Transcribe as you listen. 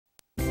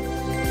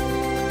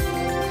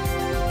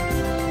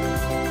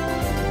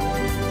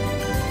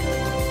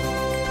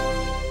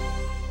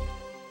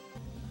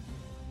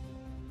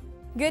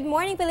Good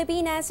morning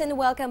Pilipinas and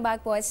welcome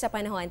back po sa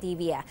Panahon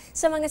TV.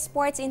 Sa mga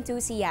sports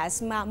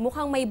enthusiasts,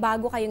 mukhang may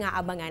bago kayo nga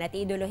abangan at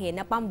idolohin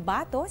na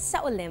pambato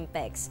sa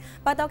Olympics.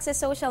 Patok sa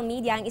social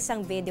media ang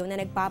isang video na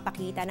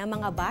nagpapakita ng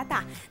mga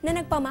bata na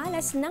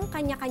nagpamalas ng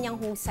kanya-kanyang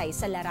husay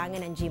sa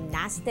larangan ng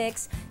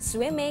gymnastics,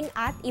 swimming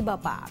at iba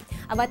pa.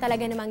 Aba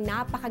talaga namang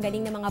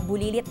napakagaling ng mga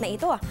bulilit na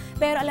ito.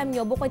 Pero alam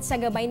nyo, bukod sa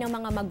gabay ng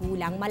mga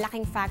magulang,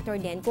 malaking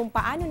factor din kung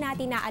paano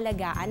natin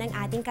naalagaan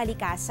ang ating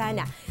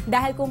kalikasan.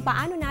 Dahil kung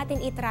paano natin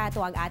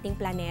itrato ang ating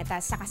planeta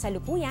sa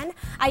kasalukuyan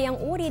ay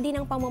ang uri din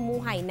ng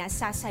pamumuhay na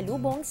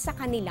sasalubong sa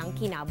kanilang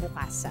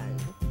kinabukasan.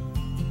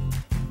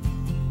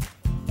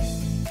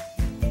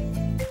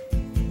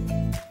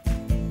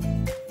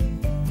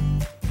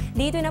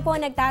 Dito na po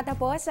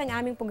nagtatapos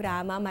ang aming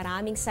programa.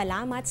 Maraming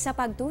salamat sa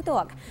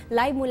pagtutok.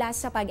 Live mula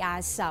sa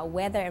Pag-asa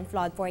Weather and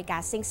Flood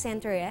Forecasting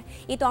Center,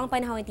 ito ang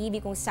Panahon TV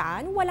kung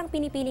saan walang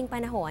pinipiling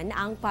panahon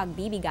ang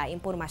pagbibigay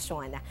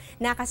impormasyon.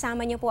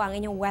 Nakasama niyo po ang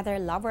inyong weather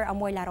lover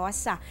Amor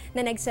Larrosa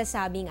na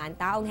nagsasabing ang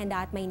taong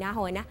handa at may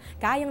nahon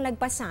kayang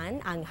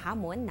lagpasan ang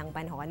hamon ng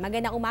panahon.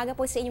 Magandang umaga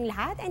po sa inyong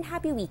lahat and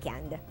happy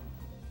weekend.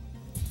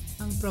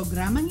 Ang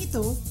programang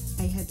ito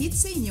ay hatid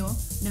sa inyo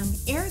ng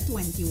Air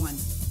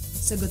 21.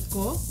 Sagot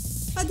ko,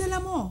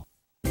 padala mo!